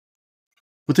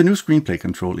With the new screenplay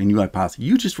control in UiPath,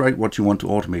 you just write what you want to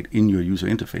automate in your user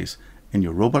interface, and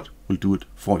your robot will do it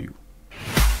for you.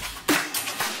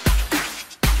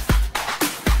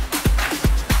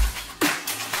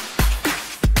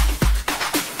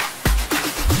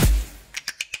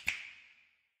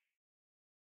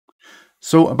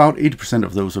 So about 80%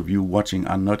 of those of you watching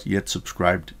are not yet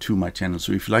subscribed to my channel.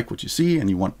 So if you like what you see and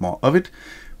you want more of it,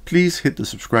 please hit the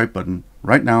subscribe button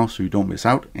right now so you don't miss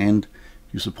out and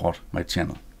you support my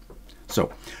channel.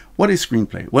 So what is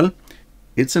Screenplay? Well,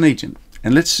 it's an agent.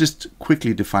 And let's just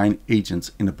quickly define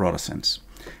agents in a broader sense.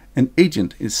 An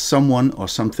agent is someone or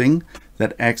something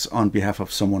that acts on behalf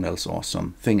of someone else or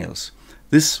something else.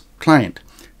 This client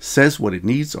says what it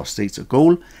needs or states a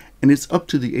goal, and it's up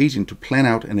to the agent to plan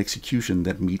out an execution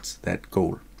that meets that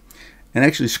goal. And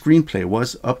actually Screenplay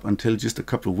was, up until just a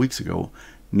couple of weeks ago,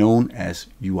 known as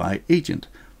UI Agent.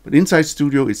 But inside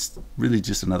Studio, it's really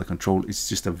just another control. It's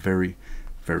just a very,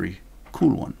 very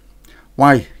cool one.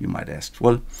 Why, you might ask?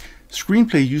 Well,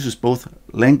 Screenplay uses both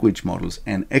language models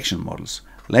and action models.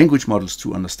 Language models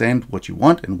to understand what you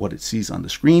want and what it sees on the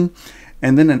screen,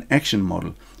 and then an action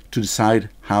model to decide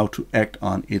how to act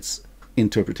on its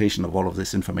interpretation of all of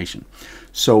this information.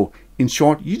 So in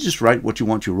short, you just write what you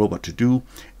want your robot to do,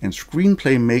 and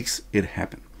Screenplay makes it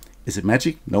happen. Is it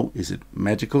magic? No. Is it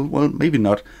magical? Well, maybe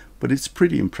not, but it's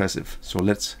pretty impressive. So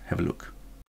let's have a look.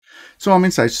 So I'm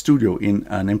inside Studio in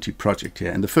an empty project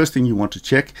here, and the first thing you want to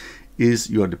check is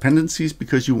your dependencies,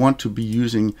 because you want to be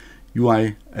using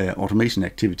UI automation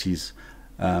activities.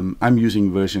 I'm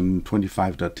using version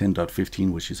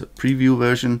 25.10.15, which is a preview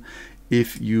version.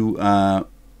 If you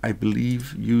I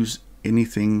believe use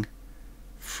anything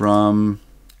from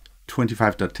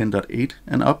 25.10.8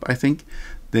 and up, I think,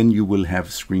 then you will have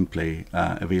Screenplay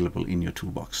available in your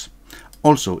toolbox.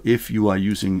 Also, if you are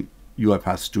using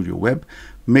UiPath Studio Web,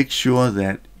 make sure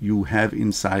that you have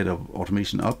inside of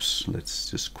Automation Ops. Let's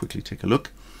just quickly take a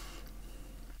look.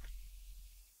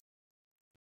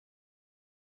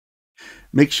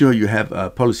 Make sure you have a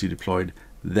policy deployed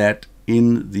that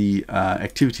in the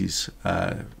activities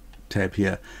tab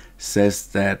here says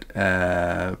that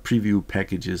preview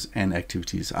packages and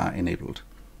activities are enabled.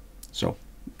 So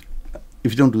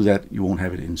if you don't do that, you won't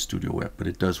have it in Studio Web, but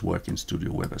it does work in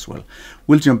Studio Web as well.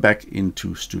 We'll jump back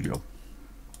into Studio.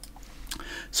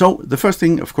 So the first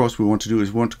thing, of course, we want to do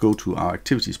is we want to go to our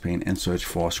activities pane and search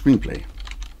for Screenplay.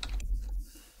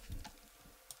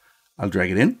 I'll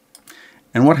drag it in.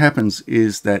 And what happens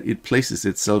is that it places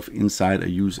itself inside a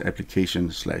use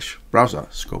application / browser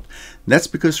scope. That's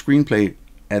because Screenplay,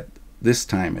 at this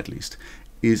time at least,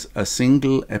 is a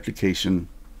single application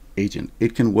agent.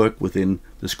 It can work within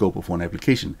the scope of one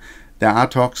application. There are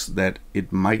talks that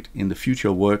it might in the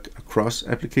future work across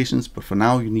applications, but for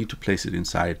now you need to place it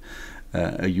inside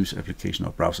a use application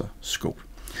or browser scope.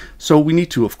 So we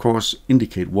need to, of course,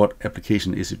 indicate what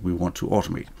application is it we want to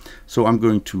automate. So I'm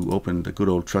going to open the good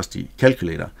old trusty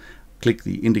calculator, click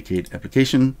the indicate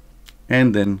application,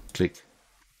 and then click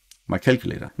my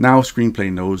calculator. Now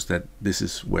Screenplay knows that this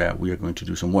is where we are going to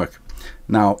do some work.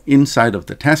 Now inside of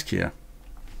the task here,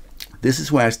 this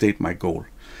is where I state my goal.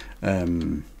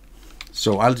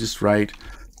 So I'll just write,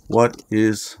 what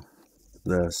is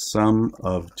the sum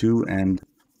of 2 and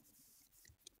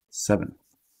 7?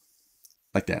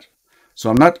 Like that. So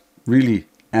I'm not really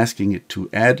asking it to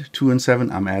add 2 and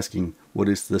 7. I'm asking what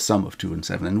is the sum of 2 and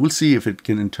 7. And we'll see if it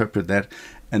can interpret that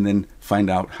and then find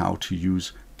out how to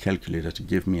use calculator to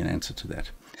give me an answer to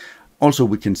that. Also,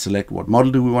 we can select what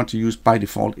model do we want to use. By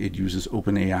default, it uses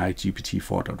OpenAI GPT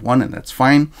 4.1, and that's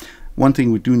fine. One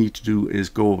thing we do need to do is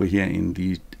go over here in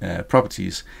the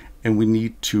properties, and we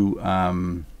need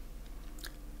to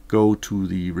go to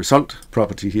the result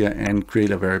property here and create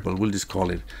a variable. We'll just call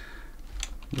it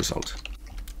result.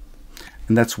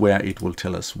 And that's where it will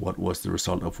tell us what was the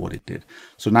result of what it did.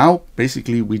 So now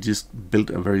basically we just built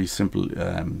a very simple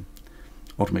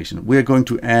automation. We're going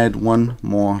to add one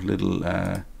more little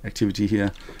activity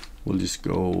here. We'll just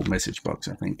go message box,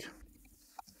 I think.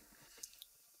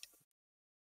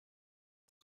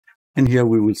 And here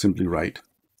we will simply write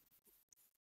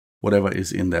whatever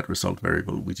is in that result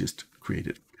variable we just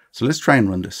created. So let's try and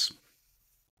run this.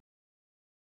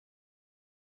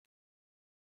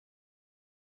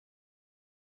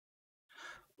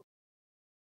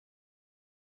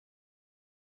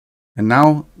 And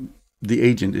now the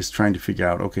agent is trying to figure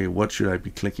out, okay, what should I be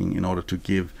clicking in order to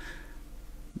give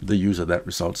the user that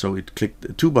result? So it clicked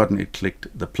the 2 button, it clicked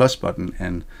the plus button,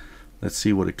 and let's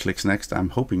see what it clicks next. I'm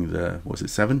hoping was it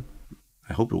 7?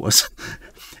 I hope it was.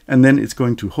 And then it's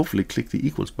going to hopefully click the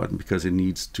equals button because it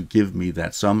needs to give me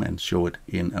that sum and show it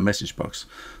in a message box.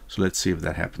 So let's see if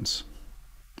that happens.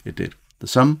 It did. The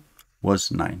sum was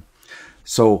 9.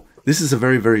 So this is a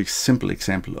very, very simple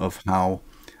example of how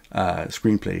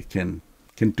Screenplay can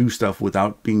do stuff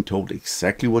without being told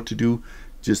exactly what to do,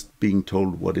 just being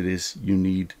told what it is you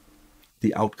need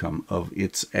the outcome of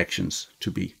its actions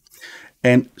to be.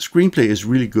 And Screenplay is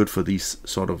really good for these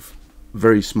sort of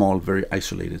very small, very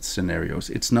isolated scenarios.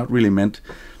 It's not really meant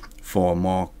for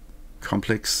more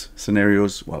complex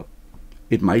scenarios. Well,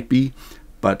 it might be,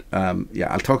 but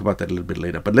yeah, I'll talk about that a little bit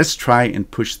later. But let's try and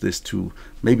push this to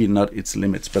maybe not its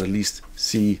limits, but at least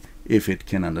see if it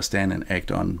can understand and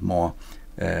act on more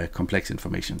complex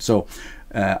information. So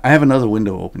I have another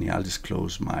window open here. I'll just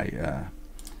close my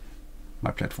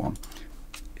my platform.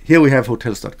 Here we have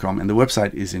hotels.com, and the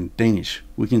website is in Danish.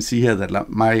 We can see here that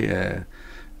my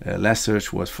last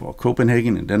search was for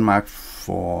Copenhagen in Denmark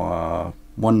for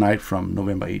one night from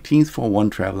November 18th for one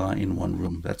traveler in one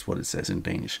room. That's what it says in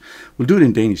Danish. We'll do it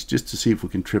in Danish just to see if we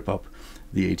can trip up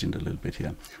the agent a little bit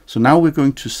here. So now we're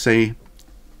going to say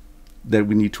that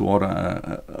we need to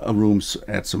order a rooms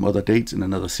at some other dates in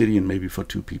another city and maybe for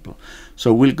 2 people.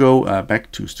 So we'll go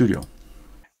back to Studio,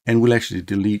 and we'll actually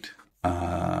delete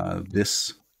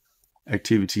this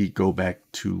activity, go back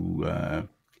to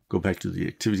the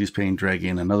activities pane, drag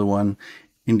in another one,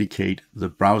 indicate the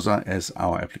browser as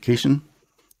our application.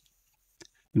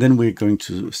 Then we're going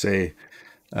to say,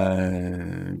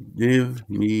 give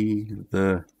me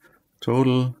the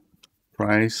total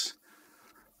price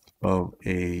of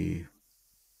a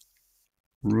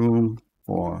room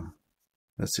for,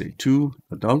 let's say, 2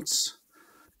 adults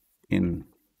in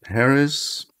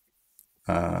Paris,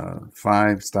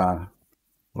 5-star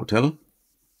hotel,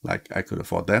 like I could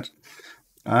afford that,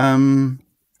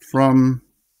 from,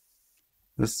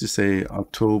 let's just say,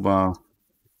 October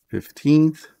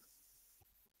 15th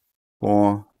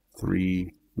for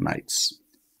 3 nights,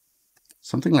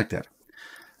 something like that.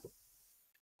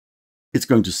 It's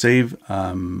going to save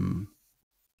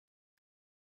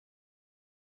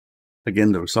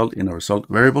again the result in a result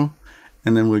variable,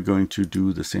 and then we're going to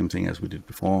do the same thing as we did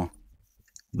before.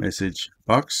 Message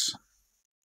box.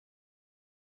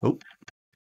 Oh,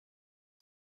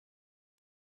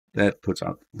 that puts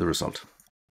out the result.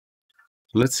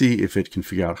 Let's see if it can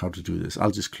figure out how to do this.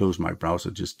 I'll just close my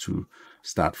browser just to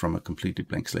start from a completely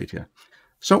blank slate here.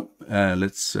 So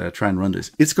let's try and run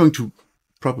this. It's going to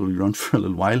probably run for a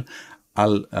little while.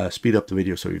 I'll speed up the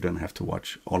video so you don't have to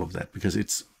watch all of that, because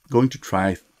it's going to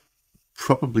try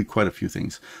probably quite a few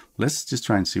things. Let's just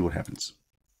try and see what happens.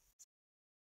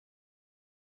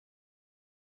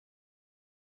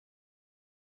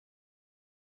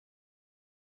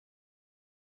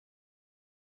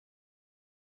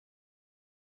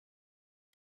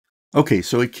 Okay,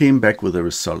 so it came back with a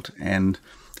result, and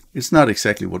it's not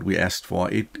exactly what we asked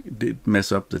for. It did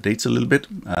mess up the dates a little bit.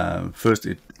 First,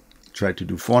 it tried to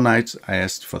do 4 nights. I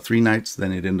asked for 3 nights,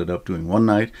 then it ended up doing 1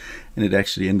 night, and it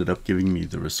actually ended up giving me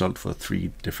the result for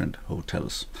 3 different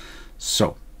hotels.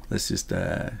 So let's just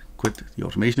quit the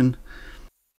automation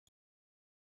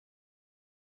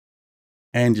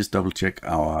and just double check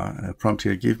our prompt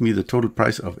here. Give me the total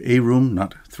price of a room,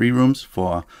 not 3 rooms,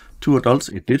 for 2 adults.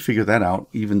 It did figure that out,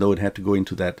 even though it had to go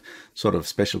into that sort of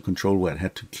special control where it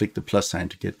had to click the plus sign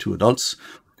to get 2 adults.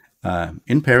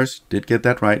 In Paris, did get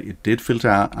that right. It did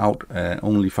filter out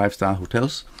only 5-star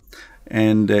hotels,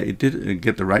 and it did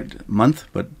get the right month,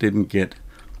 but didn't get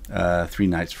 3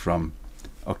 nights from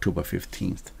October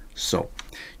 15th. So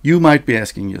you might be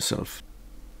asking yourself,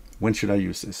 when should I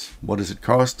use this? What does it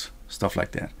cost? Stuff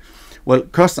like that. Well,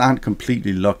 costs aren't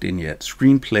completely locked in yet.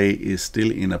 Screenplay is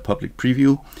still in a public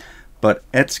preview, but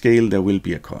at scale there will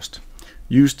be a cost.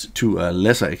 Used to a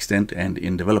lesser extent and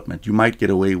in development, you might get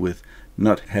away with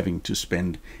not having to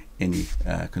spend any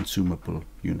consumable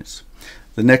units.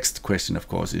 The next question, of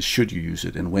course, is should you use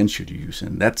it and when should you use it?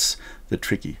 And that's the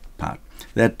tricky part.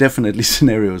 There are definitely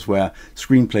scenarios where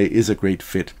Screenplay is a great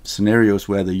fit. Scenarios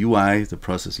where the UI, the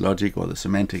process logic, or the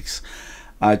semantics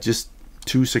are just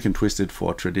too sick and twisted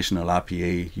for traditional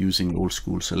RPA using old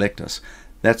school selectors.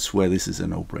 That's where this is a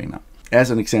no-brainer. As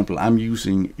an example, I'm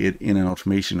using it in an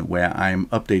automation where I'm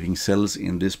updating cells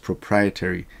in this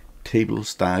proprietary table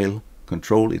style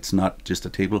control. It's not just a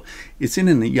table. It's in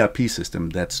an ERP system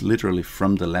that's literally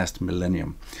from the last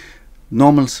millennium.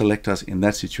 Normal selectors in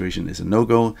that situation is a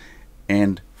no-go,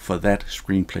 and for that,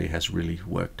 Screenplay has really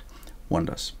worked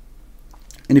wonders.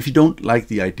 And if you don't like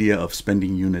the idea of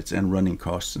spending units and running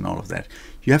costs and all of that,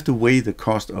 you have to weigh the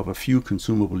cost of a few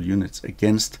consumable units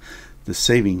against the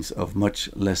savings of much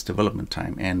less development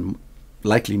time and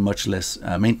likely much less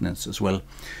maintenance as well.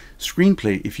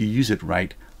 Screenplay, if you use it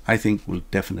right, I think will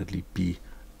definitely be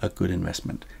a good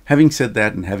investment. Having said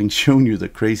that, and having shown you the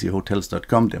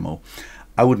crazyhotels.com demo,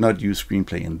 I would not use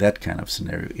Screenplay in that kind of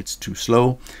scenario. It's too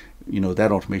slow. You know,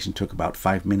 that automation took about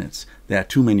 5 minutes. There are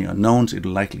too many unknowns.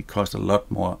 It'll likely cost a lot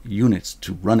more units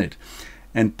to run it.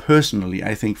 And personally,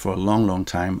 I think for a long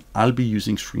time, I'll be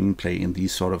using Screenplay in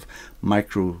these sort of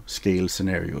micro scale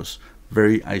scenarios,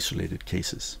 very isolated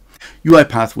cases.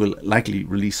 UiPath will likely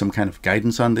release some kind of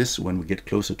guidance on this when we get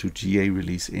closer to GA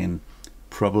release in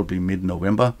probably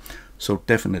mid-November. So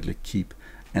definitely keep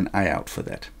an eye out for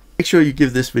that. Make sure you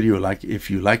give this video a like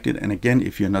if you liked it. And again,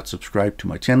 if you're not subscribed to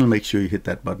my channel, make sure you hit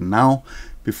that button now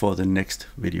before the next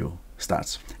video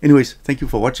starts. Anyways, thank you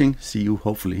for watching. See you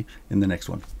hopefully in the next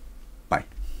one.